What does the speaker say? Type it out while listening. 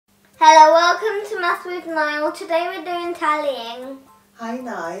Maths with Nile. Today we're doing tallying. Hi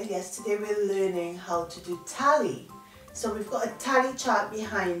Nile, yes, today we're learning how to do tally. So we've got a tally chart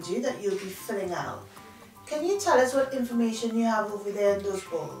behind you that you'll be filling out. Can you tell us what information you have over there in those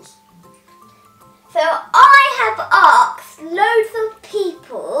balls? So I have asked loads of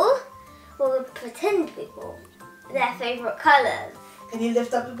people, or pretend people, their favourite colours. Can you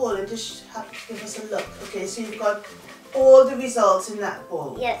lift up the ball and just give us a look? Okay, so you've got all the results in that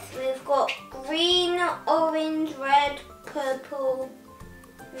ball. Yes, we've got green, orange, red, purple,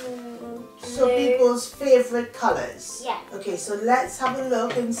 blue. So people's favourite colours? Yeah. Okay, so let's have a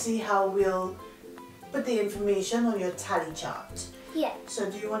look and see how we'll put the information on your tally chart. Yeah. So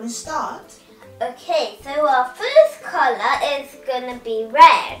do you want to start? Okay, so our first colour is going to be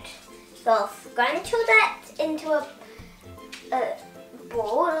red. So I'll scrunch that into a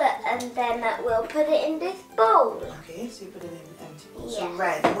ball and then we'll put it in this bowl. Okay, so you put it in an empty bowl. Yeah. So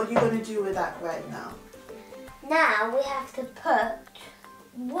red, what are you going to do with that red now? Now we have to put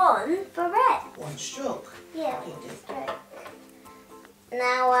one for red. One stroke. Yeah, Okay, one good. stroke.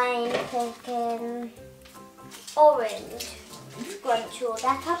 Now I'm picking orange. Scrunch all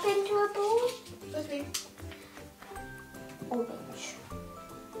that up into a ball. Okay. Orange.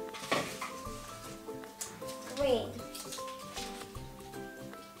 Green.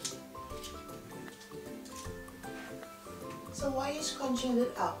 So why are you scrunching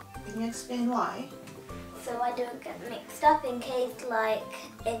it up? Can you explain why? So I don't get mixed up in case I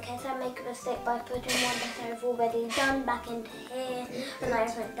make a mistake by putting one that I've already done back into here and I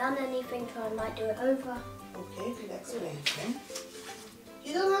haven't done anything, so I might do it over. Okay, good explanation.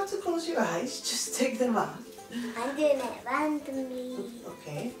 You don't have to close your eyes, just take them out. I'm doing it randomly.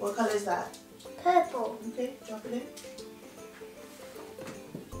 Okay, what colour is that? Purple. Okay, drop it in.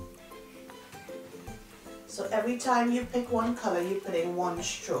 So every time you pick one colour, you put in one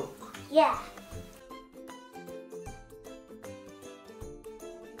stroke. Yeah.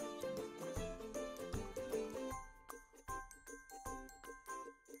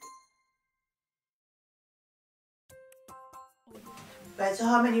 Right, so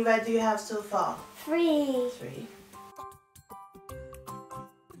how many red do you have so far? 3. 3.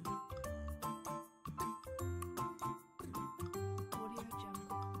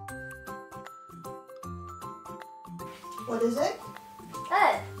 What is it?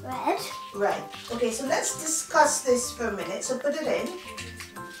 Oh, red. Red. Okay, so let's discuss this for a minute. So put it in.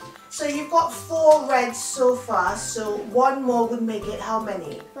 So you've got 4 reds so far, so one more would make it how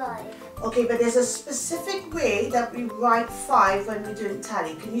many? 5. Okay, but there's a specific way that we write 5 when we're doing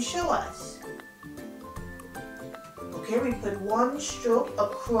tally. Can you show us? Okay, we put one stroke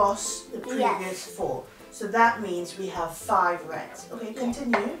across the previous 4. So that means we have 5 reds. Okay,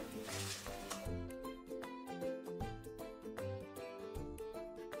 continue.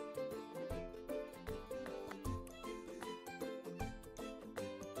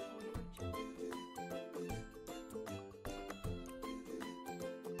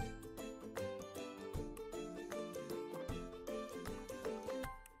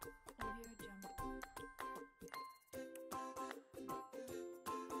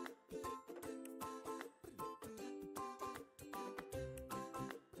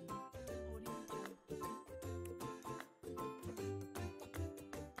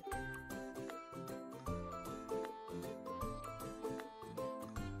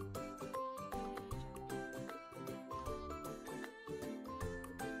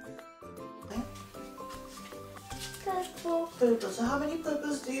 Purple. Purple. So how many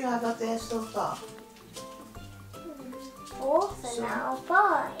purples do you have up there so far? 4, so now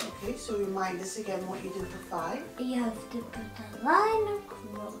 5. Okay, so remind us again what you do for 5. You have to put a line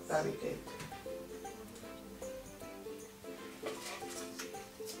across. Very good.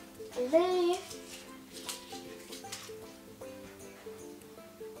 Blue.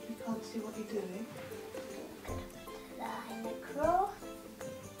 You can't see what you're doing. Line across.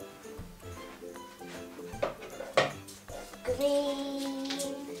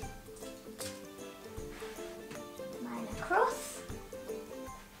 Green. Line across.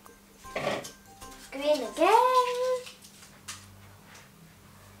 Green again.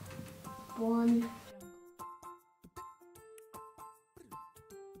 1.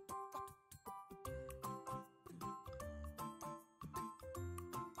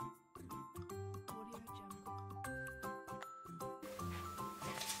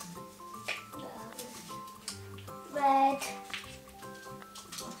 Red.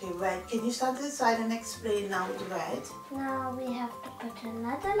 Okay, red. Can you stand to the side and explain now with red? Now we have to put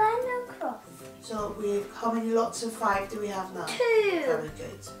another line across. So how many lots of 5 do we have now? 2. Very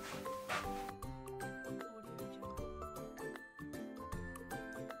good.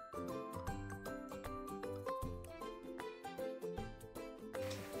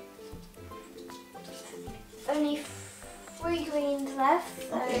 only 3 greens left.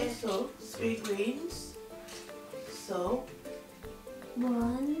 So Okay, so 3 greens. So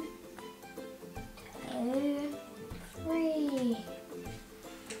 1, 2, 3.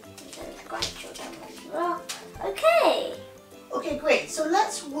 Okay. Okay, great. So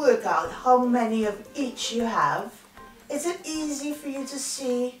let's work out how many of each you have. Is it easy for you to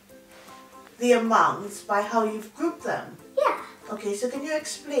see the amounts by how you've grouped them? Yeah. Okay, so can you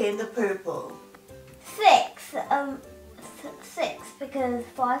explain the purple? 6. 6 because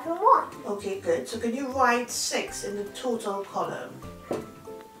 5 and 1. Okay, good. So can you write 6 in the total column? 6.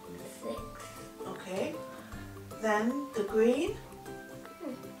 Okay. Then the green?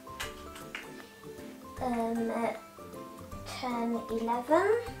 10,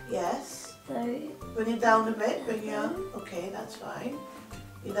 11. Yes. So Bring it down a bit. Okay, that's fine.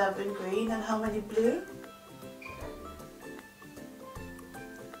 11 green. And how many blue?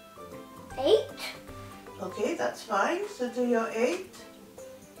 8. Okay, that's fine. So do your 8.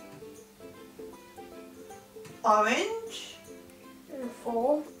 Orange?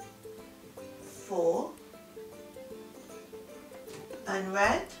 4. 4. And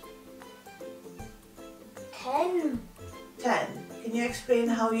red? 10. 10. Can you explain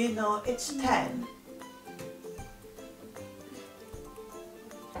how you know it's 10?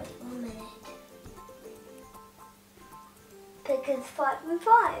 1 minute. Because 5 and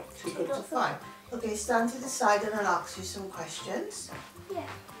 5. So go to 5. Okay, stand to the side and I'll ask you some questions. Yeah.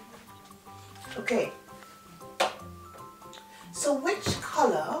 Okay. So which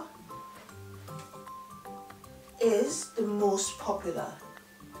colour is the most popular?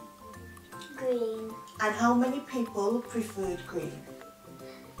 Green. And how many people preferred green?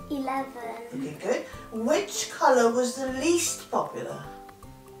 11. Okay, good. Which colour was the least popular?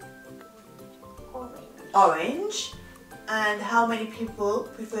 Orange. Orange. And how many people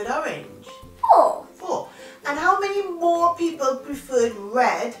preferred orange? 4. 4. And how many more people preferred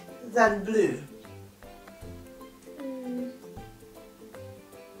red than blue?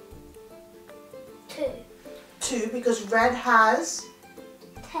 2. 2, because red has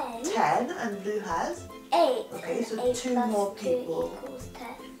 10. 10 and blue has 8. Okay, so 8 2 plus more 2 people. equals 10.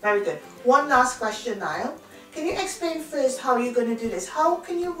 Very good. One last question, Nile. Can you explain first how you're going to do this? How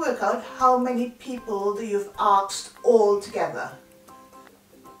can you work out how many people that you've asked all together?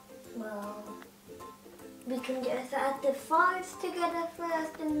 Well, we can just add the 5s together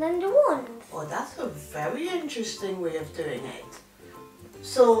first and then the 1s. Oh, that's a very interesting way of doing it.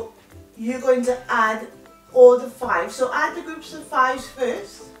 So you're going to add all the 5s. So add the groups of 5s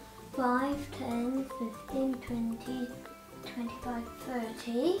first. 5, 10, 15, 20, 25,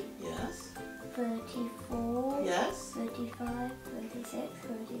 30. Yes. 34. Yes. 35, 36,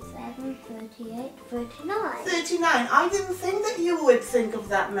 37, 38, 39. 39. I didn't think that you would think of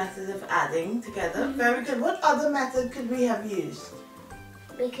that method of adding together. Very good. What other method could we have used?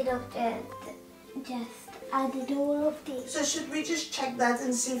 We could have just added all of these. So should we just check that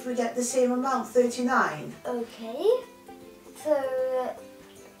and see if we get the same amount, 39? Okay. So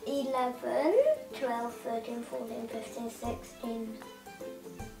 11, 12, 13, 14, 15, 16,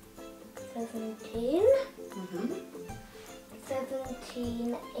 17,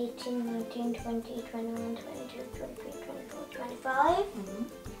 17, 18, 19, 20, 21, 22, 23, 24, 25,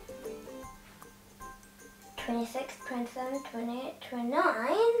 26, 27, 28,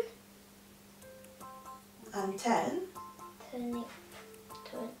 29, And 10? 20,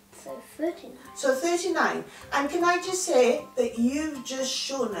 so 39. So 39. And can I just say that you've just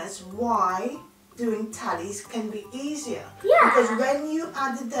shown us why doing tallies can be easier. Yeah. Because when you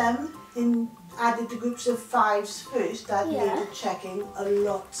added them, added the groups of 5s first, that made the checking a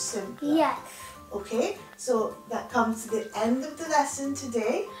lot simpler. Yes. Okay, so that comes to the end of the lesson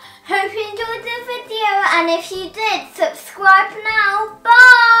today. Hope you enjoyed the video, and if you did, subscribe now.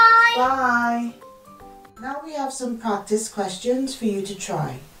 Bye! Bye! Now we have some practice questions for you to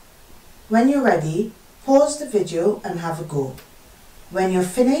try. When you're ready, pause the video and have a go. When you're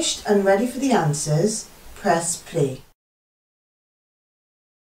finished and ready for the answers, press play.